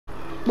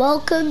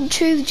Welcome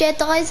to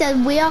Jedis,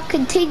 and we are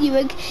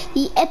continuing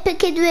the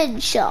epic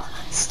adventure,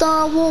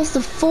 Star Wars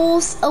The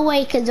Force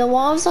Awakens. And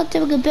while I was not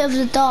doing a bit of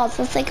the dance,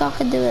 I think I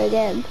can do it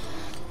again.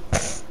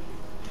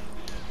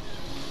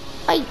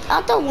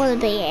 I don't want to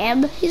be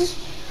him.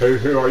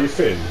 Who are you,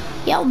 Finn?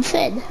 Yeah, I'm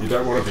Finn. You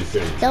don't want to be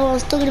Finn? No, I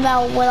was talking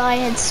about when I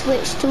had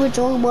switched to a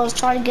droid when I was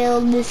trying to get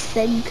on this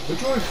thing. The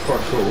droid's quite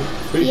cool.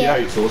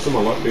 BB-8's awesome.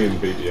 I like being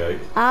BB-8.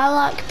 I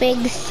like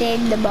being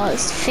Finn the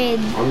most.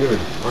 Finn. I'm gonna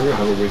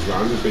have a whiz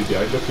round with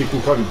BB-8. Look, you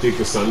can kind of dig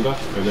the sand up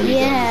and then he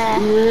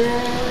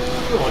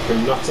goes like a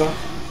nutter.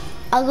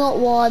 I got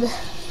one.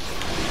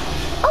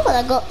 Oh, and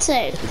I got two.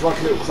 It's like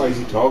a little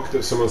crazy dog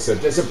that someone said,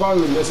 "There's a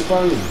bone, there's a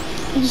bone."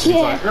 Yeah. He's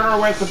like, "Oh,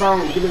 where's the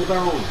bone? Give me the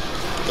bone."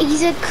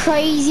 He's a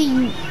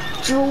crazy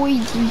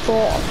droid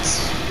bot.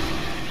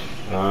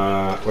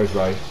 Where's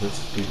Ray?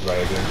 Let's beat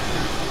Ray again.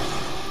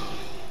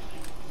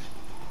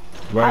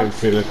 Ray and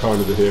Finn are kind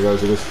of the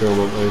heroes of this film,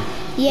 aren't they?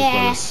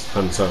 Yeah.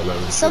 Han Solo.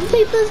 Some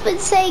people have been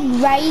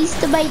saying Ray's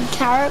the main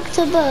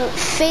character, but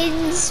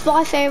Finn's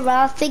my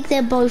favourite. I think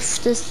they're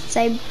both the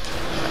same.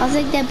 I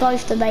think they're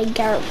both the main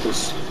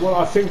characters. Well,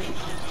 I think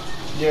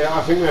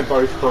they're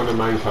both kind of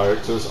main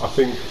characters. I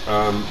think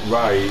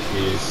Ray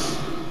is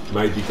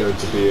maybe going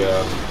to be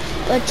a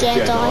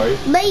Jedi.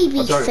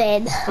 Maybe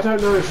Finn. I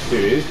don't know if he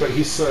is, but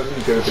he's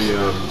certainly going to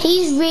be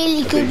he's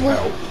really good with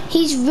help.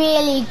 He's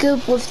really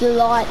good with the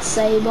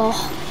lightsaber.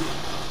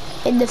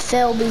 In the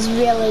film, he's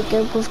really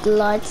good with the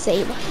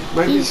lightsaber.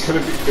 Maybe it's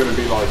going to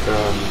be like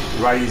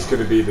Ray's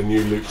going to be the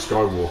new Luke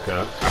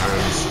Skywalker,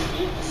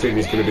 and Finn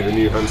is going to be the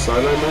new Han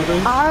Solo,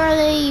 maybe. I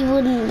really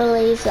wouldn't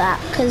believe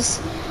that, because.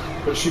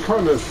 But she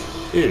kind of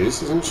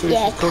is, isn't she?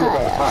 Yeah, she's kind of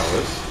got the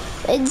powers.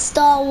 In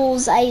Star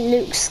Wars,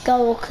 Luke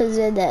Skywalker's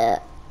in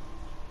it.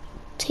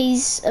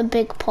 He's a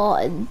big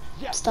part in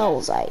Star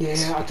Wars 8.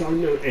 Yeah, I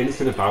don't know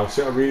anything about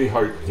it. I really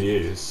hope he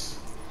is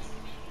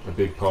a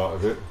big part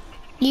of it.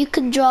 You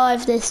can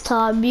drive this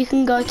time. You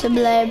can go to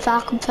Millennium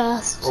Falcon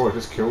first. Oh, I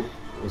just killed.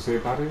 Was he a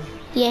baddie?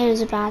 Yeah, he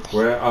was a baddie.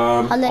 Where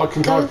I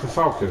can drive the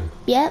Falcon.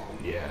 Yep.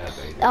 Yeah,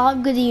 baby.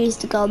 I'm gonna use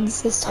the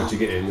guns this time. How'd you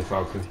get in the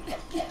Falcon?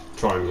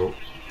 Triangle.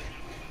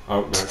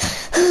 Oh no,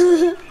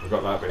 I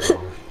got that bit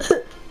wrong.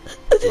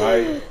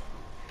 Right.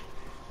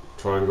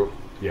 Triangle.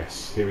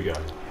 Yes. Here we go.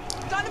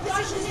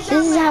 This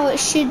is how it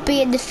should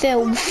be in the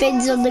film.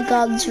 Finn's on the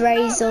guns,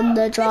 Ray's on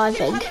the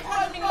driving.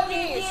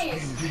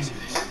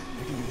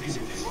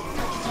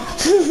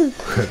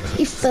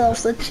 He fell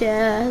off the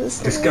chairs.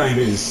 This game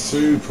is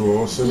super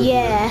awesome.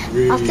 Yeah,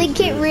 really I think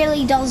it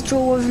really does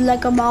draw with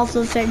Lego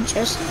Marvel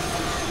Adventures.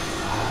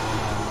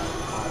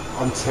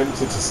 I'm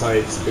tempted to say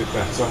it's a bit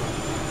better.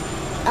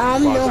 I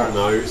don't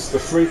know. It's the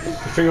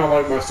thing I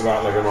like most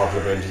about Lego Marvel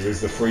Avengers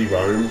is the free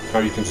roam. How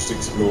you can just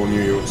explore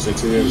New York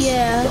City as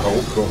the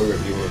Hulk or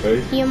whoever you want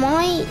to be. You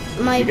might.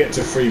 You get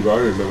to free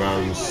roam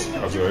around,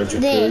 I don't know,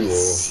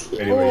 Jakku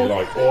or anywhere you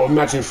like. Or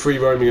imagine free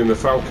roaming in the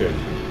Falcon.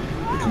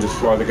 You can just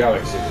fly the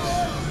galaxies.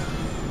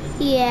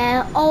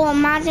 Yeah. Oh,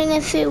 imagine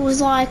if it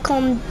was like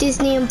on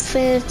Disney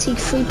Infinity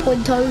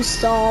 3.0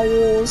 Star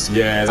Wars.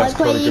 Yeah, that's like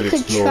where you could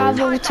exploring.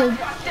 travel to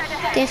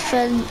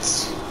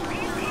different.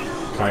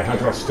 Okay, how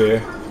do I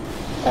steer?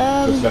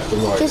 Just left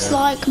and right. Just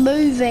like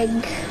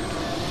moving.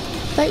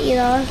 But you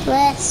know,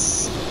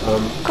 less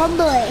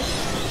crumbly.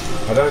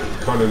 I don't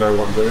kind of know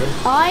what I'm doing.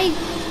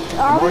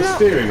 Am I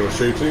steering or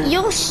shooting?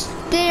 You're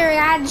steering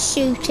and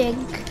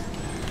shooting.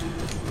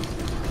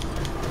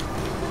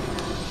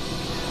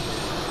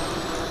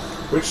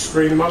 Which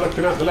screen am I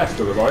looking at? The left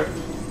or the right?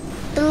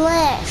 The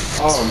left.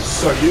 Oh, I'm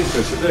so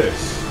useless at this.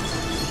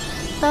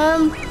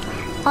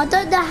 I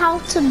don't know how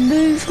to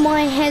move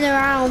my head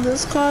around.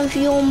 It's kind of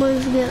you're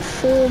moving it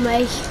for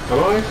me. Am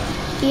I?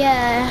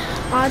 Yeah.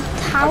 I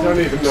don't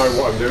even know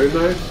what I'm doing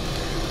though.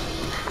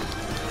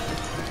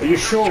 Are you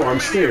sure I'm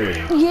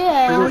steering?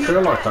 Yeah. I don't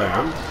feel like I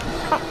am.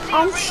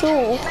 I'm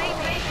sure.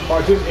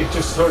 But it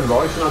just turned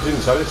right and I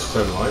didn't tell it to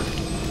turn right.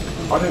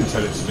 I didn't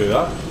tell it to do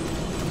that.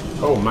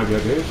 Oh, maybe I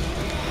did.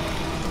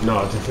 No,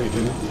 I definitely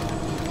didn't.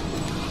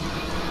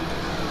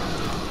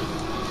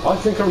 I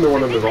think I'm the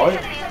one on the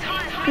right.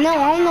 No,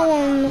 I'm the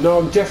one. No,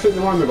 I'm definitely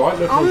the one on the right.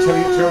 Look, I'm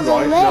telling it to go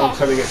right. Now I'm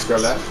telling it to go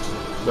left.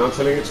 Now I'm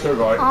telling it to go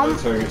right. Now I'm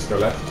telling it to go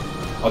left.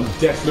 I'm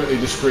definitely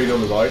the screen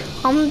on the right.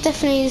 I'm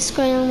definitely the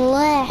screen on the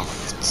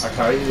left.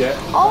 Okay, yeah.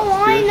 Oh,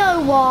 I know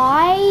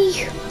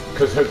why.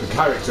 Because of the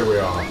character we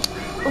are.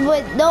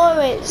 But no,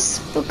 it's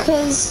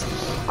because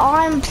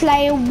I'm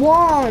player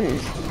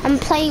one. And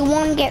player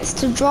one gets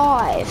to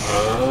drive.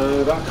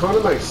 That kind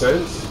of makes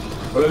sense.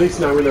 Well, at least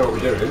now we know what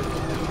we're doing.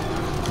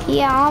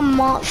 Yeah, I'm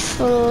much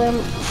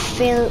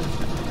familiar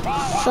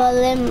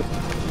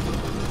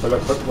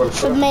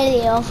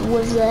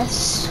with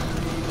this.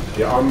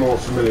 Yeah, I'm more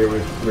familiar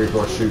with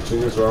my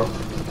shooting as well.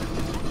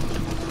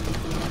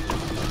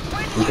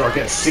 We've got to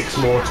get 6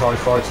 more TIE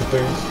Fighter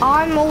things.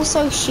 I'm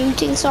also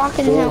shooting, so I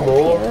can 4 help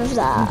more. you with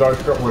that. We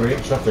both got 1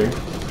 each, I think.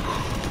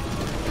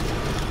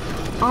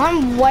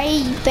 I'm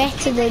way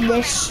better than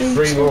this shooting.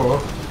 3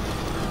 more.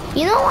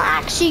 You know, I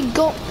actually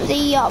got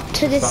the up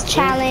to this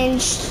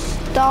challenge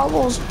Star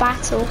Wars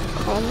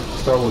Battlefront.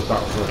 Star Wars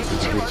Battlefront is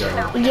a good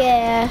game.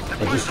 Yeah.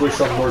 I just wish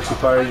on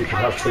multiplayer you could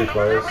have 2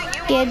 players.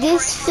 Yeah,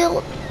 this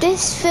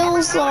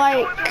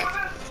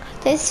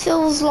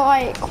feels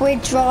like we're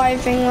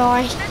driving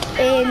like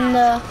in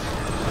the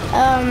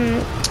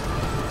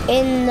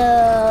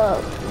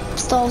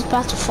Star Wars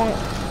Battlefront.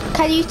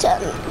 Can you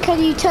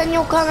turn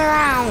your gun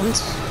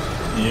around?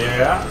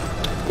 Yeah.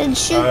 Then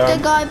shoot the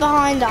guy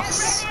behind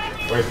us.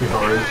 Where's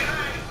behind?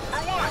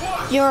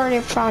 You're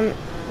in front.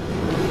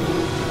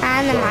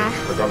 Anima.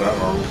 Sorry, I got that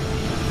wrong.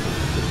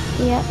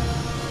 Yep.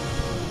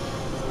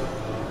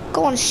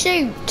 Go on,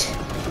 shoot.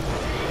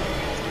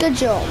 Good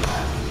job.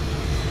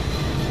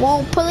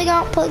 Whoa, pulling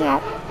out.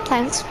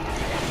 Thanks.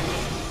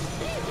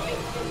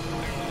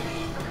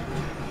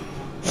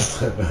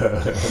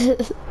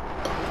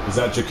 Is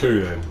that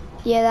Jakku then?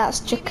 Yeah,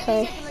 that's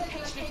Jakku.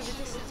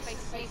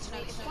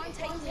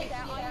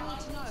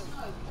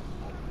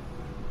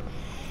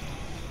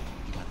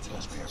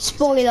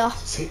 Spoiler.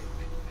 See?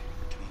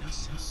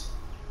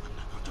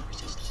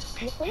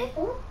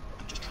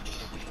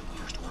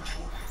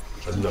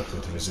 I'm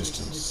nothing to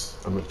resistance.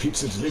 I'm a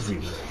pizza delivery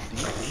man.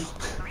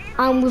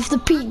 I'm with the I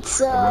work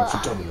pizza. for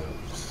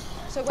Domino's.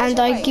 And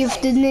I give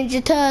the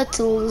Ninja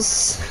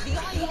Turtles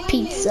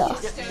pizza.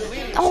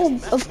 Oh,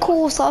 of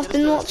course, I've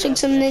been watching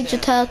some Ninja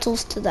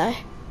Turtles today.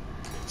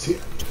 See,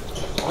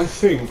 I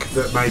think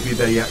that maybe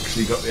they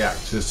actually got the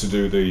actors to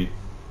do the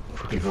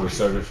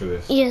voiceover for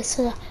this. Yes,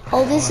 sir.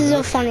 Oh, this is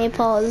a funny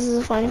part.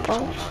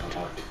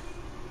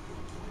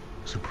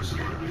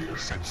 Supreme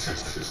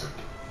senses.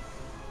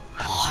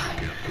 The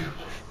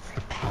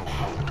power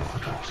of the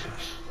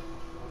darkness.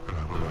 And I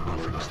will have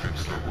nothing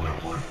standing in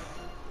the way.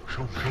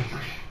 Show me,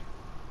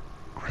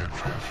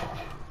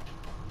 grandfather.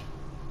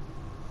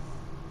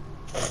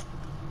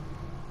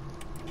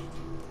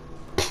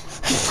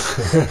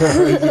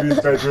 He's in his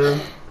bedroom.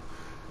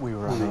 We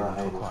were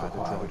unable to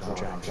acquire the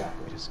Clover Jack.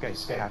 It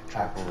escaped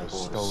capture or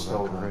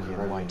stole the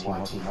Carillion YT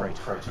model freight.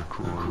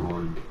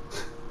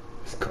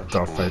 He's got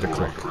Darth Vader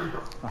clock.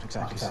 Not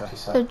exactly,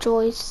 sir. The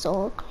droids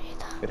saw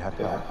It had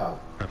help.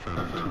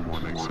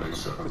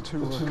 FM2187. The two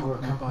were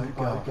accompanied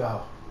by a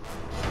girl.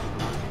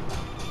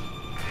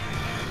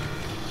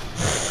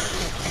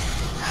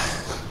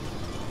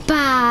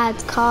 Bad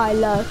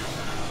Kylo.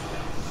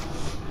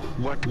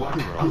 What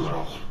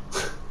girl?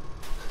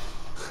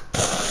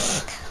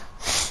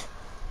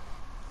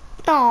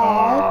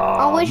 Aww,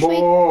 I wish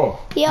more!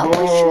 I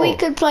wish we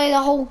could play the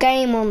whole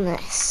game on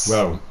this.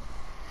 Well,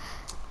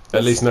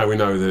 at least now we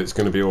know that it's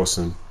going to be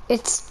awesome.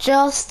 It's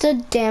just a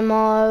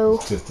demo.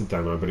 It's just a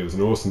demo, but it was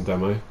an awesome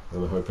demo,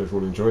 and I hope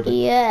everyone enjoyed it.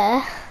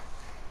 Yeah.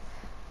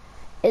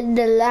 In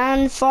the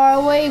land far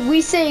away,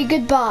 we say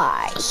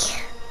goodbye.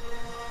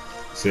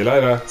 See you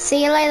later.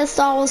 See you later,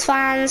 Star Wars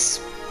fans.